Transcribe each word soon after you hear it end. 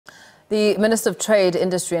The Minister of Trade,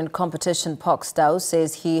 Industry and Competition, Pox Dow,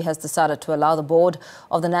 says he has decided to allow the board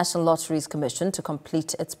of the National Lotteries Commission to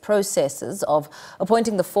complete its processes of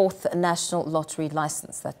appointing the fourth national lottery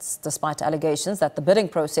licence. That's despite allegations that the bidding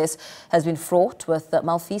process has been fraught with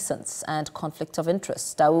malfeasance and conflict of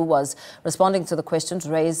interest. Dow was responding to the questions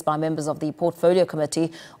raised by members of the Portfolio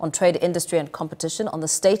Committee on Trade, Industry and Competition on the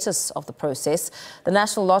status of the process. The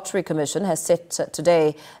National Lottery Commission has set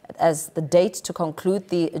today as the date to conclude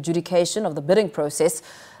the adjudication of the bidding process.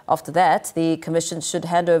 After that, the Commission should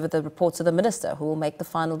hand over the report to the Minister, who will make the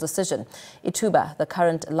final decision. Ituba, the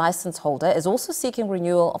current licence holder, is also seeking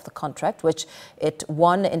renewal of the contract, which it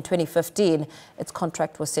won in 2015. Its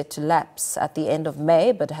contract was set to lapse at the end of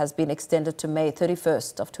May, but has been extended to May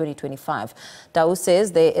 31st of 2025. Dow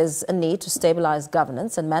says there is a need to stabilise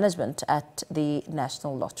governance and management at the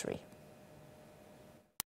National Lottery.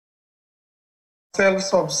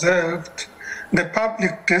 Observed the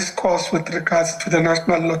public discourse with regards to the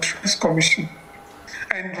National Lotteries Commission.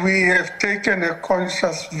 And we have taken a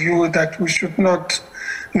conscious view that we should not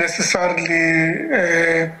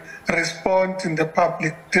necessarily respond in the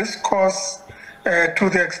public discourse to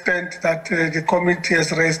the extent that the committee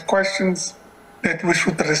has raised questions that we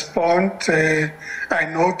should respond. I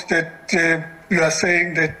note that you are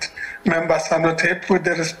saying that members are not happy with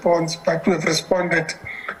the response, but we have responded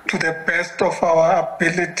to the best of our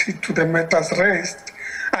ability to the matters raised.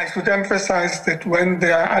 I should emphasize that when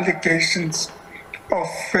there are allegations of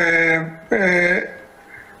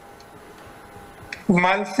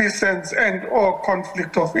malfeasance and or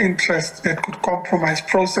conflict of interest that could compromise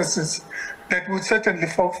processes, that would certainly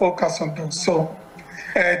focus on those. So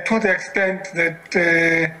to the extent that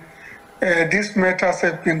these matters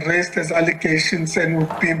have been raised as allegations and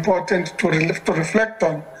would be important to reflect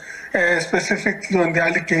on, specifically on the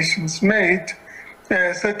allegations made,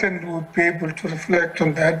 certainly would be able to reflect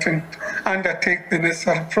on that and undertake the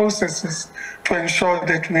necessary processes to ensure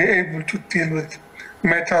that we're able to deal with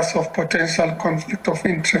matters of potential conflict of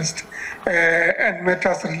interest and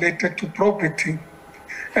matters related to probity.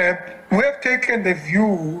 We have taken the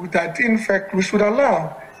view that, in fact, we should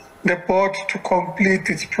allow the board to complete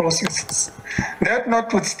its processes. That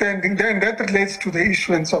notwithstanding, then that relates to the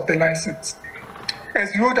issuance of the license.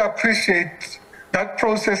 As you would appreciate, that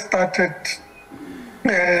process started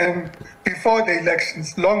before the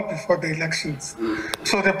elections, long before the elections.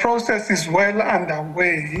 So the process is well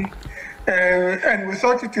underway, and we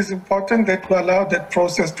thought it is important that we allow that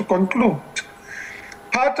process to conclude.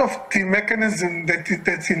 Part of the mechanism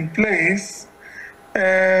that's in place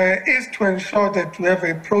is to ensure that we have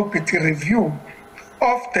a probity review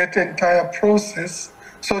of that entire process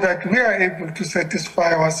so that we are able to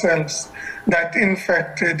satisfy ourselves that, in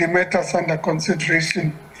fact, the matters under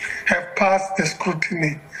consideration have passed the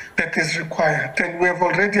scrutiny that is required. And we have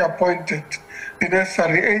already appointed the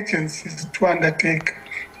necessary agencies to undertake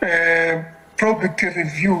probity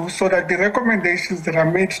review so that the recommendations that are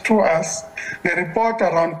made to us, the report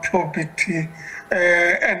around probity,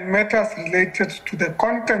 and matters related to the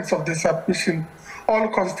contents of the submission all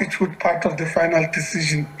constitute part of the final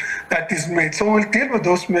decision that is made. So we'll deal with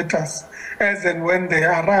those matters as and when they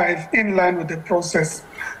arrive in line with the process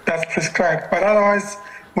that's prescribed. But otherwise,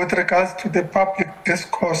 with regards to the public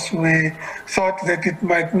discourse, we thought that it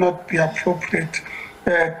might not be appropriate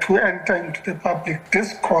to enter into the public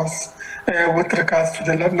discourse with regards to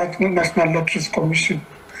the National Lotteries Commission.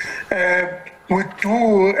 We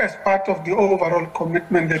do, as part of the overall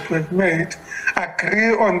commitment that we've made,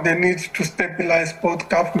 agree on the need to stabilize both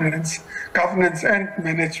governance and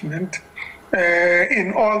management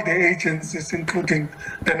in all the agencies, including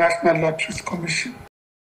the National Lotteries Commission.